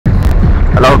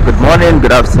Hello, good morning,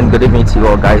 good afternoon, good evening to you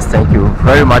all guys. Thank you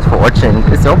very much for watching.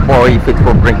 It's your boy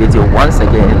Faithful bringing it to you once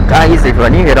again. Guys, if you're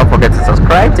new here, don't forget to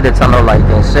subscribe to the channel, like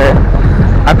and share.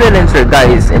 I've been into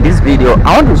guys. In this video,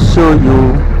 I want to show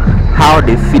you how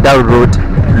the feeder road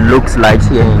looks like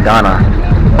here in Ghana.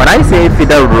 When I say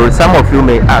feeder road, some of you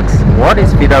may ask, what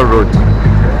is feeder road?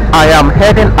 I am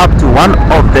heading up to one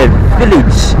of the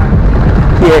village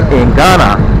here in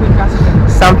Ghana.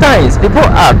 Sometimes people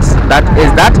ask that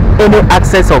is that any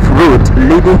access of road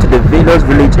leading to the various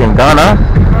village in Ghana?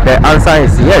 The answer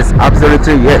is yes,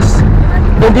 absolutely yes.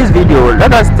 In this video,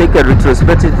 let us take a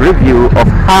retrospective review of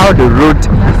how the road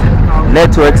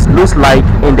networks looks like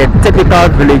in the typical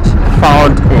village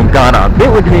found in Ghana. Be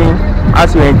with me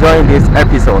as you enjoy this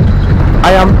episode.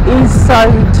 I am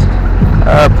inside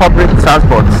public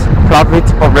transport, private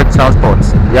public transport.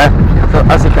 Yeah, so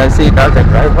as you can see, that's the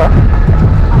driver.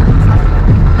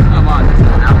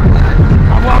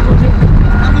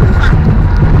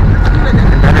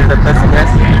 That is the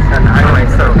pessimist, and I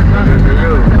myself,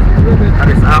 that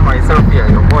is I myself here,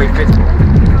 your boy Faithful.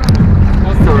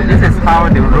 So this is how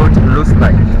the road looks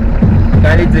like.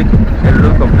 Can you take a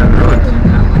look of the road?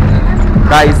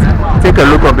 Guys, take a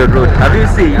look of the road. Have you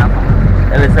seen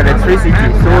there's electricity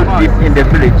so deep in the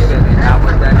village?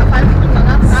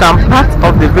 Some parts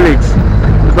of the village,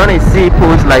 you're going to see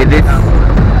poles like this,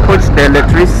 which the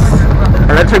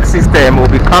electric system will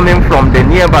be coming from the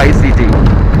nearby city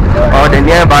or the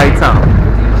nearby town.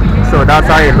 So that's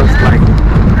how it looks like.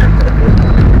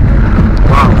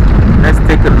 Wow, let's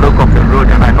take a look of the road,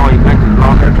 and I know you're going to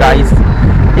love it, guys.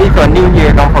 If you're new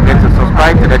here, don't forget to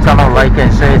subscribe to the channel, like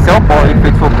and share. It's your boy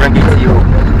Faithful bring it to you,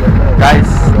 guys.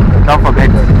 Don't forget.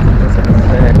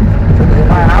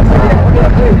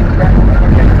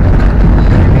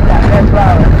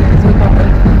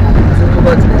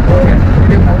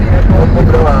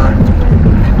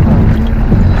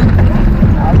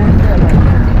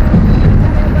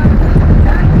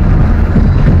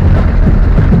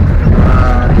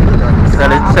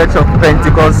 Church of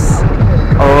Pentecost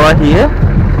over here.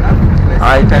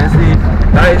 I can see,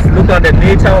 guys, look at the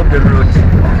nature of the road.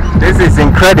 This is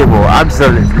incredible,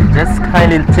 absolutely. Just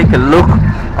kindly take a look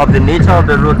of the nature of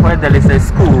the road where there is a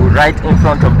school right in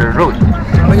front of the road.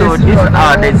 So these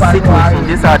are the situations,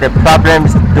 these are the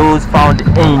problems those found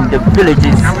in the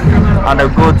villages and I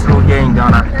go through here in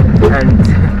Ghana.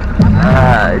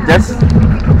 And just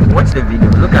watch the video,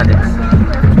 look at it.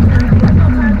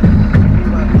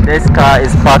 This car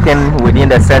is parking within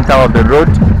the center of the road.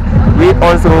 We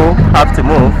also have to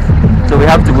move, so we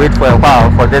have to wait for a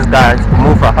while for this guy to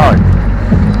move ahead.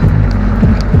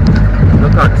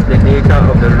 Look at the nature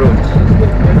of the road.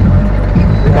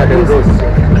 Look at the road.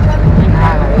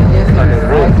 Look at the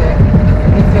road.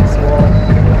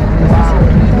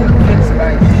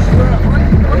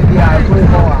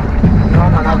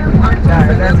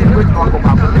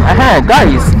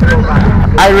 Guys,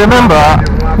 I remember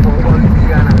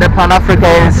the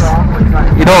Pan-Africans,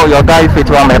 you know, your guy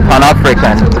Faithful, I'm a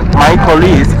Pan-African. My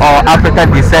colleagues or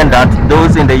African descendants,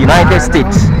 those in the United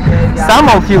States, some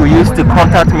of you used to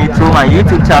contact me through my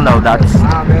YouTube channel that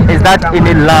is that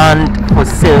any land for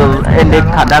sale, any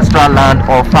cadastral land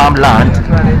or farmland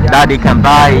that they can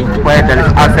buy where there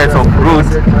is access of roads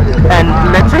and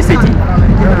electricity.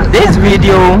 This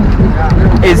video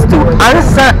is to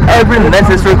answer every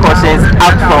necessary questions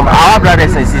asked from our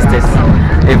brothers and sisters.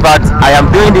 In fact, I am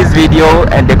doing this video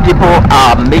and the people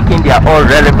are making their own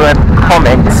relevant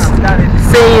comments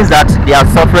saying that they are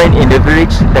suffering in the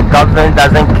village, the government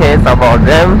doesn't care about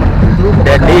them,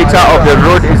 the nature of the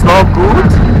road is not good,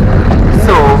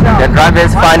 so the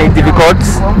drivers find it difficult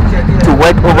to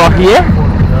work over here.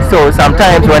 So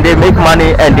sometimes when they make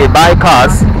money and they buy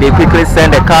cars, they quickly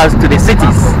send the cars to the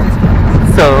cities.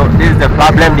 So this is the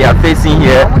problem they are facing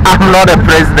here. I'm not a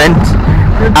president,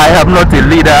 I am not a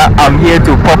leader, I'm here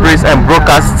to publish and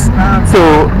broadcast.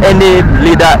 So any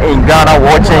leader in Ghana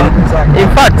watching, in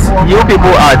fact, you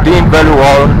people are doing very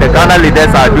well. The Ghana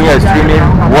leaders are doing extremely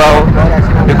well,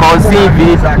 because seeing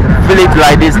village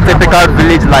like this, typical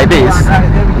village like this,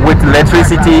 with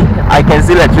electricity, I can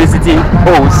see electricity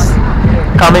poles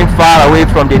coming far away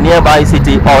from the nearby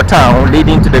city or town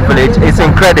leading to the village. It's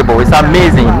incredible, it's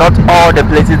amazing. Not all the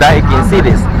places that you can see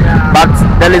this, but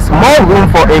there is more room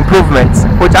for improvement,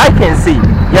 which I can see,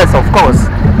 yes, of course,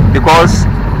 because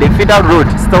the feeder road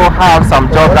still have some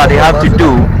job that they have to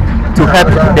do to help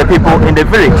the people in the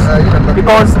village.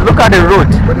 Because look at the road,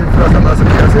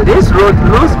 this road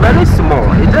looks very small,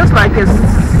 it's just like a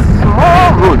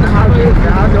small road.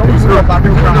 This road,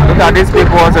 look at these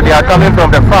people also, they are coming from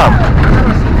the farm.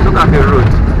 Look at the road,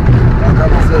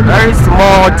 very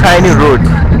small tiny road.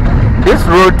 This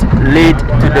road lead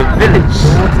to the village.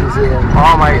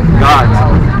 Oh my God!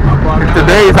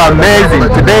 Today is amazing.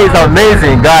 Today is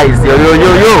amazing, guys. Yo yo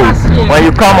yo yo! When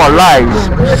you come online,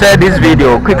 share this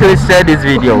video. Quickly share this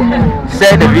video.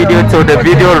 Share the video to the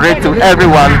video rate to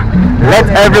everyone. Let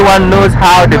everyone knows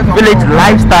how the village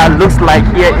lifestyle looks like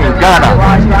here in Ghana.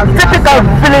 Typical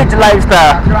village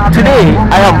lifestyle. Today,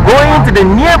 I am going to the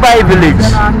nearby village.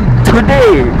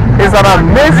 Today is an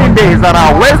amazing day. It's an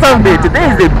awesome day. Today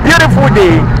is a beautiful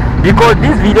day because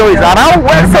this video is an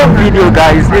awesome video,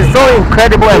 guys. It's so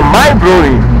incredible and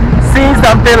mind-blowing. Seeing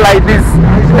something like this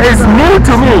is new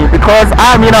to me because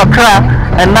I'm in Accra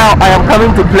and now I am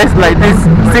coming to a place like this,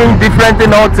 seeing different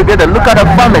things altogether. Look at the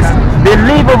farmers. They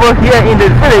live over here in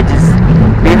the villages.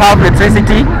 They have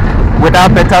electricity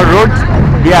without better road.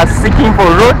 They are seeking for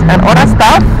road and other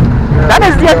stuff. That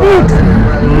is their need.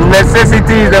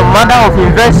 Necessity is the mother of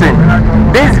invention.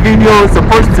 This video is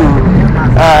supposed to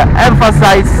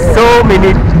emphasize so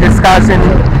many discussions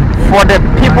for the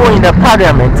people in the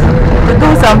parliament to do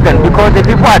something because the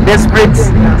people are desperate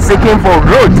seeking for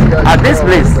road at this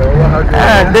place.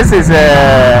 And this is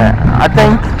I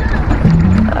think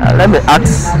let me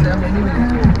ask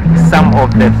some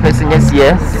of the passengers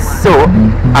here so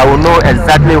I will know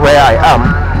exactly where I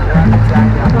am.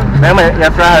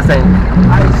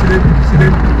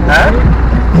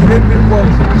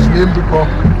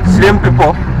 Slim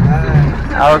people.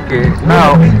 Okay,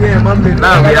 now we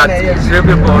are Slim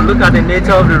people. Look at the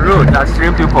nature of the road. That's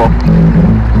Slim people.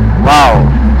 Wow.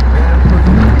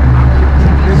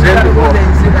 Slim people.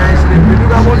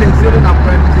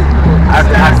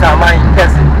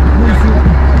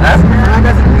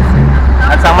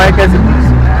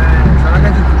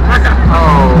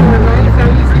 Oh,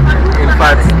 in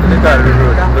fact, look at the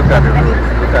road. Look at the road.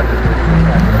 Look at the road.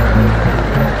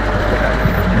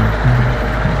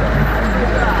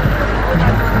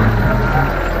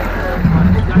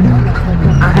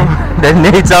 The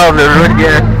nature of the road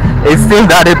here, it seems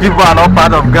that the people are not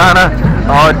part of Ghana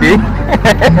all day.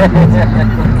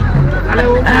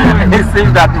 It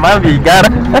seems that might be Ghana.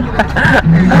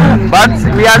 But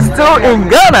we are still in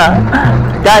Ghana.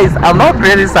 Guys, I'm not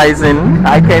criticizing.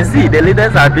 I can see the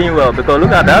leaders are doing well because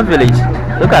look at that village.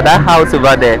 Look at that house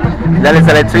over there. There is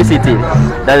electricity.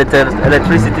 There is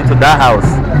electricity to that house.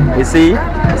 You see?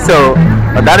 So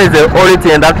that is the only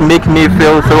thing that makes me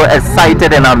feel so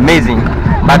excited and amazing.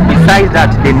 But besides that,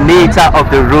 the nature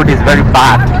of the road is very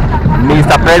bad.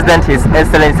 Mr. President, His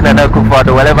Excellency Nana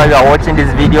Akufo-Addo, wherever you are watching this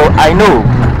video, I know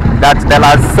that there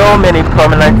are so many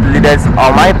prominent leaders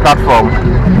on my platform.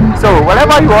 So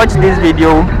whenever you watch this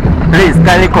video, please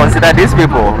kindly consider these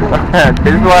people.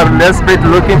 These people are desperate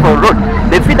looking for road.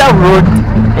 The feeder road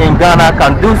in Ghana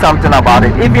can do something about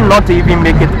it. Even not to even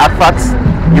make it effort,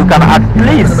 you can at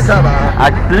least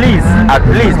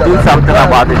do something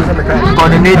about it. Because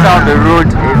the nature of the road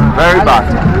is very bad.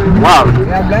 Wow.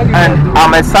 And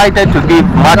I'm excited to give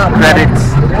much credit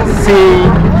seeing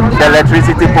the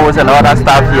electricity poles and other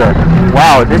stuff here.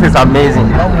 Wow, this is amazing.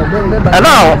 And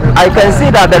now I can see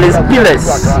that there is pillars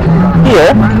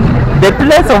here. The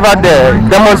pillars over there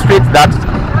demonstrate that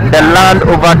the land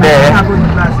over there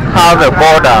have a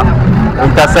border,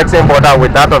 intersecting border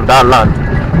with that of that land.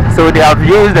 So they have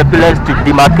used the pillars to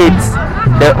demarcate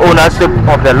the ownership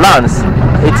of the lands.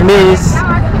 It means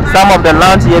some of the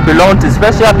lands here belong to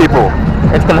special people.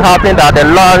 It can happen that the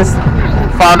lands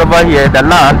found over here, the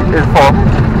land is for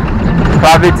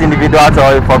private individuals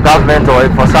or for government or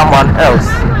for someone else.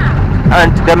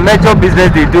 And the major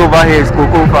business they do over here is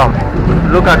cocoa farm.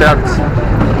 Look at that.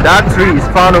 That tree is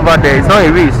found over there. It's not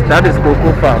a risk. That is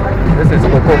cocoa farm. This is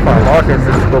cocoa farm. All this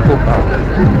is cocoa farm.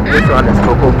 This one is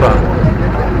cocoa farm.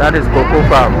 That is cocoa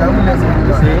farm.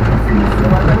 You see?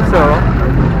 So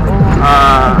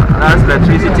that's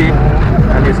electricity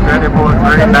and it's incredible,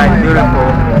 very nice, beautiful.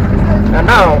 And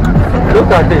now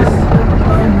look at this.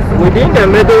 Within the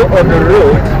middle of the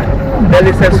road there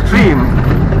is a stream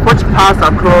which passes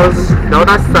across the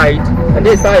other side, and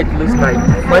this is how it looks like.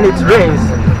 When it rains,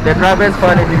 the drivers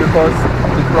find it difficult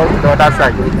to cross the other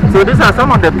side. So these are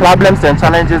some of the problems and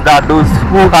challenges that those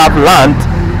who have land,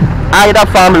 either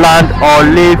farmland or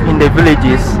live in the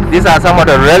villages, these are some of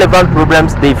the relevant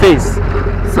problems they face.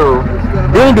 So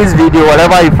during this video,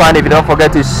 whatever you find, if you don't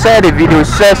forget to share the video,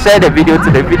 share the video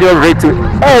to the video rate to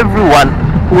everyone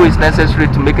who is necessary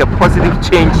to make a positive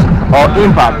change or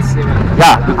impact.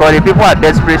 Yeah, because the people are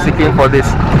desperate seeking for this.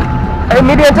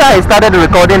 Immediately I started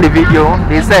recording the video,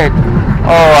 they said,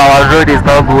 oh, our road is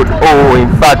not good. Oh,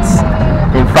 in fact,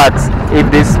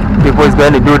 if this people is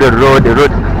going to do the road,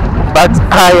 but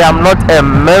I am not a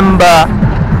member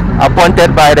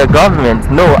appointed by the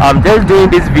government. No, I'm just doing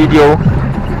this video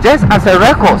just as a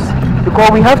records,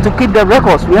 because we have to keep the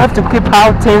records. We have to keep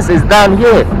how things is done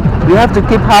here. We have to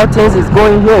keep how things is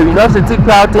going here. We have to keep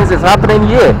how things is happening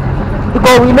here,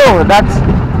 because we know that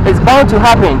it's bound to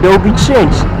happen. There will be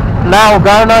change. Now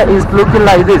Ghana is looking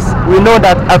like this. We know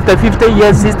that after 50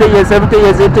 years, 60 years, 70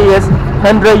 years, 80 years,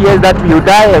 100 years, that you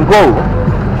die and go.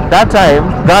 That time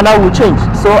Ghana will change.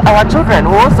 So our children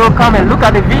will also come and look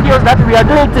at the videos that we are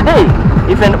doing today.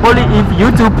 If and only if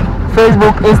YouTube,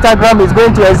 Facebook, Instagram is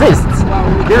going to exist.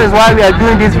 This is why we are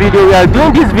doing this video. We are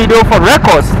doing this video for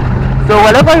records. So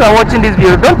whenever you are watching this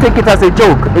video, don't take it as a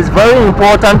joke. It's very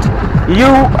important.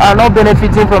 You are not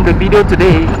benefiting from the video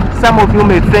today. Some of you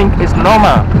may think it's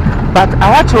normal, but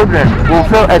our children will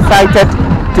feel excited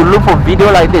to look for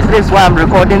video like this. This is why I'm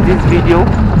recording this video.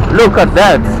 Look at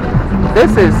that.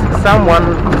 This is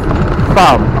someone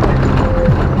farm,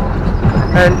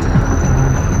 and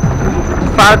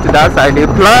far to that side they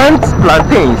plant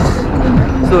plantains.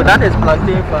 So that is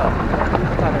plantain farm.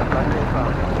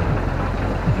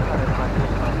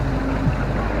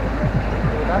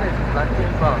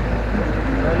 Plantain farm.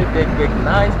 Really big,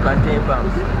 nice plantain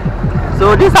farms.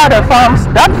 So these are the farms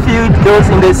that feed those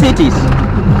in the cities.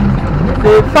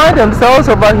 They find themselves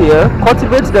over here,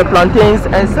 cultivate the plantains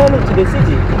and sell it to the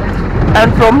city. And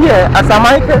from here, as I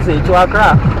might say, to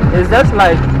Accra, it's just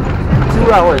like 2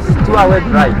 hours, 2 hour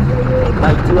drive.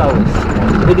 Like 2 hours.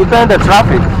 It depends on the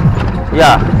traffic.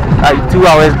 Yeah, like 2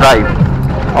 hours drive.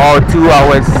 Or 2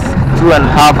 hours, 2.5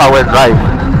 hours drive.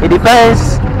 It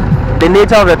depends the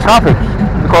nature of the traffic,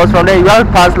 because from there you have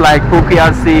to pass like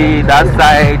Pokiasi, that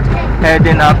side,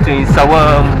 heading up to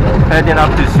Insawam, heading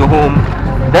up to Suhum.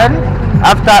 Then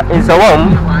after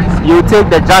Insawam, you take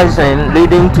the junction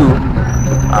leading to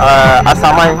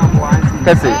Asamai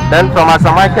Kese. Then from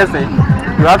Asamai Kese,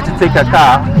 you have to take a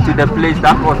car to the place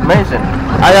that was mentioned.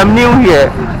 I am new here,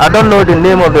 I don't know the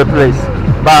name of the place,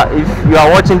 but if you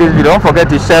are watching this video, don't forget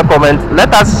to share, comment.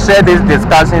 Let us share these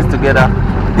discussions together.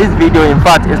 This video, in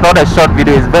fact, is not a short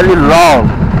video, it's very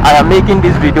long. I am making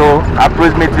this video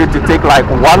approximately to take like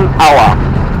 1 hour.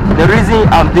 The reason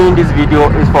I'm doing this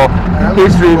video is for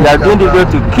history. We are doing this video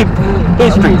to keep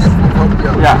histories.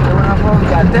 Yeah.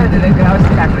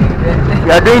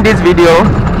 We are doing this video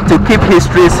to keep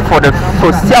histories for the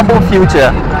foreseeable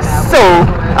future, so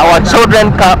our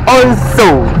children can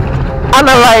also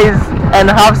analyze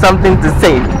and have something to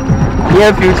say.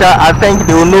 Near future, I think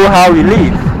they will know how we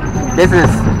live. This is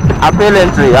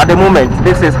apparently at the moment,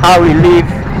 this is how we live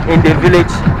in the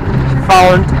village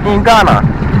found in Ghana.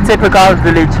 Typical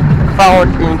village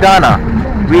found in Ghana.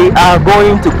 We are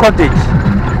going to cottage,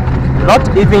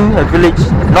 not even a village,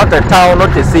 not a town,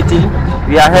 not a city.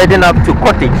 We are heading up to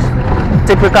cottage,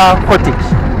 typical cottage.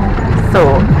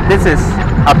 So this is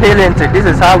apparently, this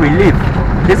is how we live.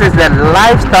 This is the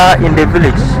lifestyle in the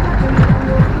village.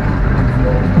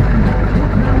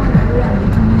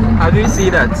 Have you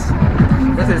seen that?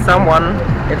 This is someone,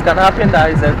 it can happen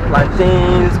that is a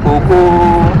plantains,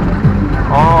 cocoa,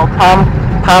 or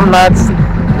palm nuts,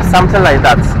 something like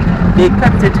that. They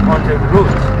kept it on the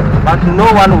road, but no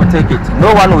one will take it,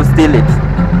 no one will steal it.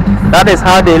 That is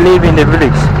how they live in the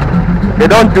village. They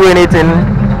don't do anything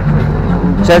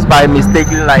just by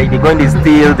mistaking, like they're going to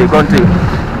steal, they're going to...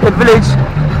 The village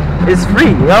is free,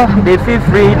 you know, they feel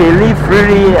free, they live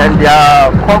freely, and they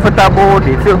are comfortable,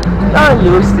 they feel...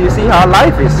 you see how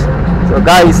life is. So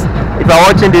guys, if you are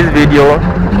watching this video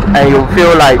and you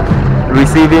feel like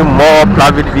receiving more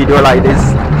private video like this,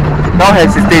 don't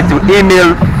hesitate to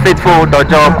email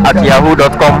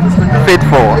faithful.job@yahoo.com.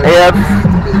 Faithful,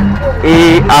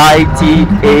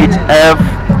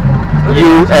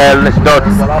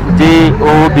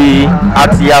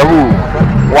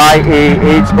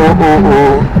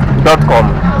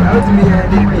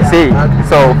 See,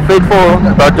 so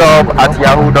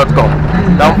faithful.job@yahoo.com.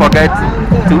 Don't forget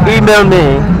to email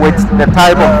me with the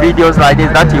type of videos like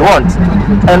this that you want,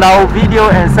 and I'll video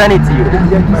and send it to you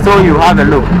so you have a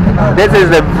look. This is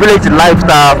the village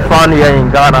lifestyle found here in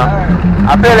Ghana.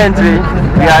 Apparently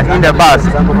we are in the bus.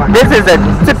 This is a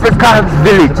typical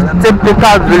village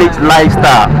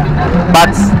lifestyle,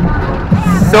 but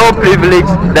so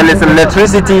privileged. There is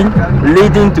electricity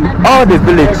leading to all the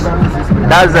village.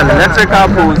 That's an electrical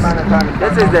post.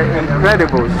 This is the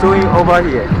incredible showing over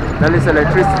here. There is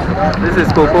electricity. This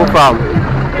is cocoa farm.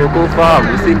 Cocoa farm.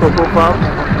 You see cocoa farm?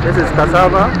 This is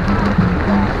cassava.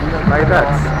 Like that.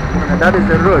 And that is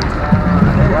the road.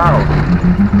 Wow.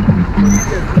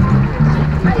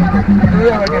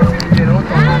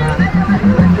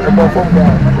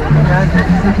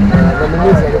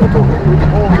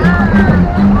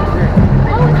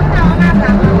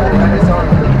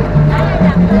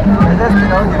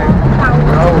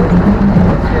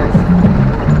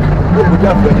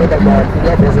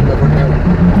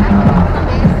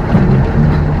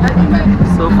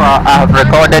 So far I have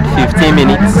recorded 15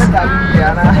 minutes.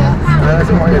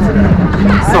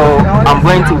 So I'm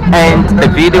going to end the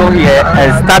video here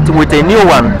and start with a new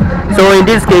one. So in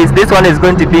this case, this one is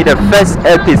going to be the first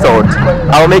episode.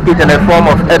 I'll make it in the form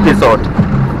of episode.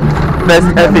 First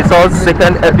episode,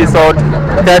 second episode,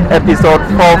 third episode,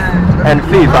 fourth and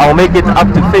fifth. I'll make it up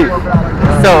to fifth.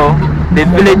 So the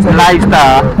village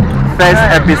lifestyle, first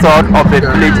episode of the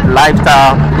village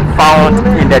lifestyle found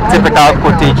in the typical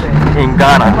cottage in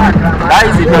Ghana.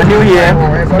 Guys, if you're new here,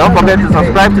 don't forget to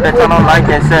subscribe to the channel, like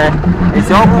and share. It's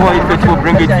your boy Faithful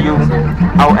bring it to you.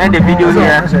 I'll end the video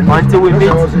here. Until we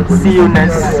meet, see you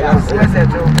next.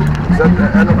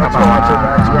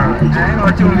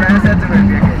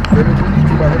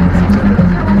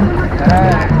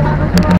 Bye.